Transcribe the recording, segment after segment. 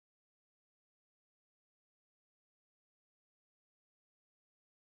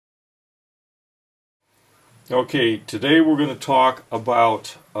Okay, today we're going to talk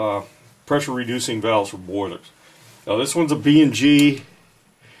about pressure reducing valves for boilers. Now this one's a B&G.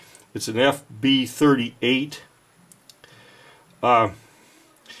 It's an FB38.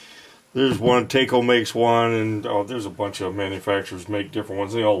 There's one, Taco makes one, and there's a bunch of manufacturers make different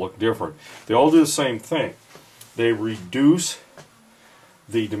ones. They all look different. They all do the same thing. They reduce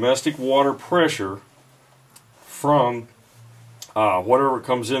the domestic water pressure from whatever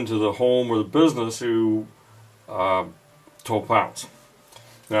comes into the home or the business to 12 pounds.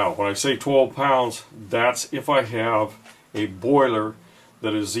 Now, when I say 12 pounds, that's if I have a boiler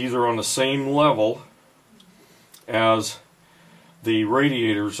that is either on the same level as the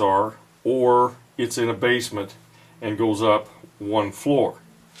radiators are, or it's in a basement and goes up one floor.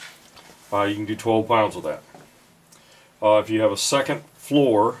 You can do 12 pounds with that. If you have a second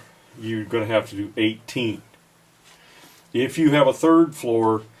floor, you're going to have to do 18. If you have a third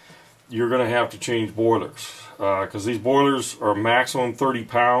floor, you're going to have to change boilers, because these boilers are maximum 30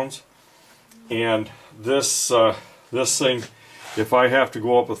 pounds, and this thing, if I have to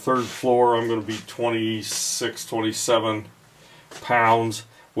go up a third floor, I'm going to be 26, 27 pounds,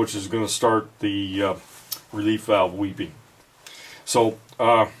 which is going to start the relief valve weeping. So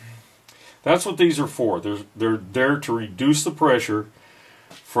that's what these are for. They're there to reduce the pressure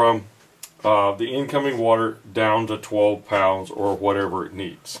from the incoming water down to 12 pounds or whatever it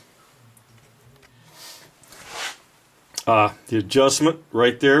needs. The adjustment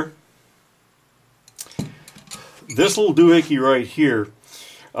right there. This little doohickey right here,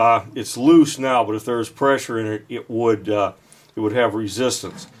 it's loose now, but if there's pressure in it, it would have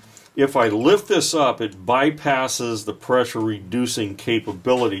resistance. If I lift this up, it bypasses the pressure reducing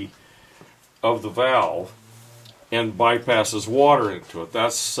capability of the valve and bypasses water into it.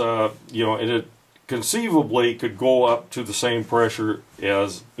 That's you know, and it conceivably could go up to the same pressure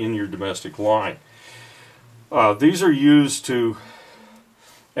as in your domestic line. These are used to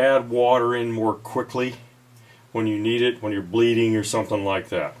add water in more quickly when you need it, when you're bleeding or something like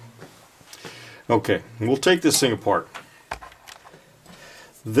that. Okay, we'll take this thing apart.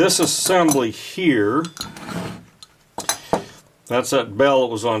 This assembly here, that's that bell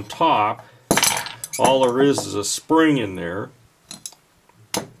that was on top. All there is a spring in there,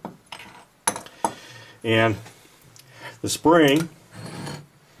 and the spring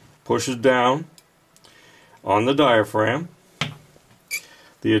pushes down on the diaphragm.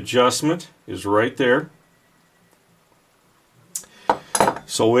 The adjustment is right there,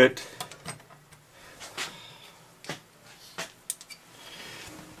 so it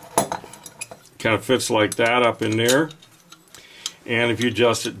kind of fits like that up in there, and if you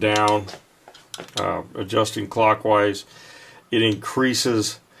adjust it down, adjusting clockwise, it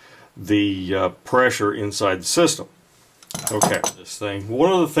increases the pressure inside the system. Okay, this thing,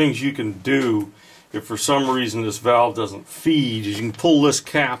 one of the things you can do if for some reason this valve doesn't feed is you can pull this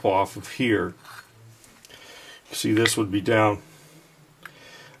cap off of here. See, this would be down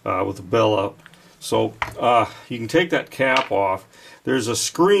with the bell up. So you can take that cap off. There's a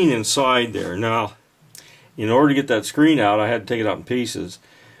screen inside there. Now, in order to get that screen out, I had to take it out in pieces,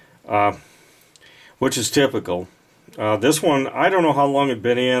 which is typical. This one, I don't know how long it'd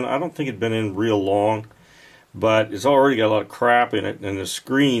been in. I don't think it'd been in real long, but it's already got a lot of crap in it, and the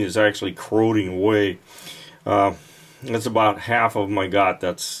screen is actually corroding away. That's about half of them I got.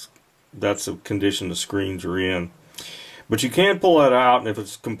 That's the condition the screens are in. But you can pull that out, and if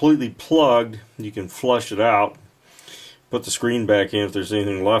it's completely plugged, you can flush it out, put the screen back in if there's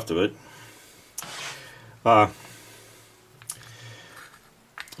anything left of it.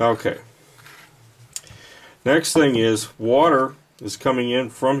 Okay. Next thing is, water is coming in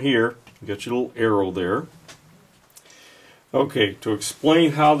from here. You got your little arrow there. Okay, to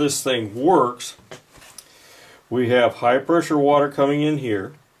explain how this thing works, we have high pressure water coming in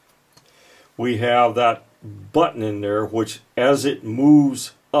here. We have that button in there, which as it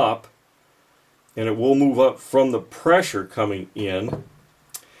moves up, and it will move up from the pressure coming in,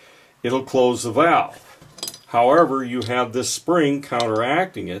 it'll close the valve. However, you have this spring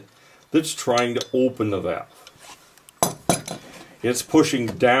counteracting it that's trying to open the valve. It's pushing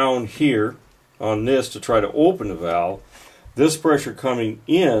down here on this to try to open the valve. This pressure coming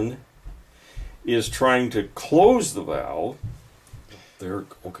in is trying to close the valve. There,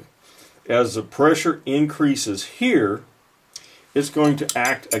 okay. As the pressure increases here, it's going to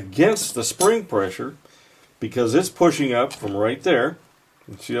act against the spring pressure because it's pushing up from right there.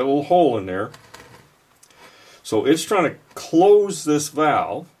 You see that little hole in there? So it's trying to close this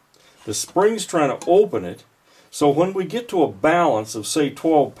valve. The spring's trying to open it. So when we get to a balance of, say,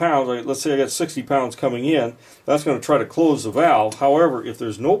 12 pounds, let's say I got 60 pounds coming in, that's going to try to close the valve. However, if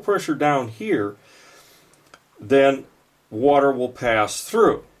there's no pressure down here, then water will pass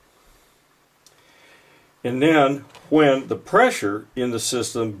through. And then when the pressure in the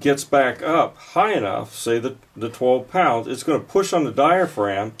system gets back up high enough, say the 12 pounds, it's going to push on the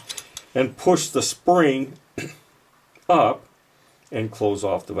diaphragm and push the spring up and close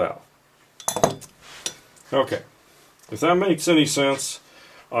off the valve. Okay, if that makes any sense,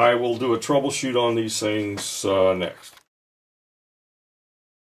 I will do a troubleshoot on these things next.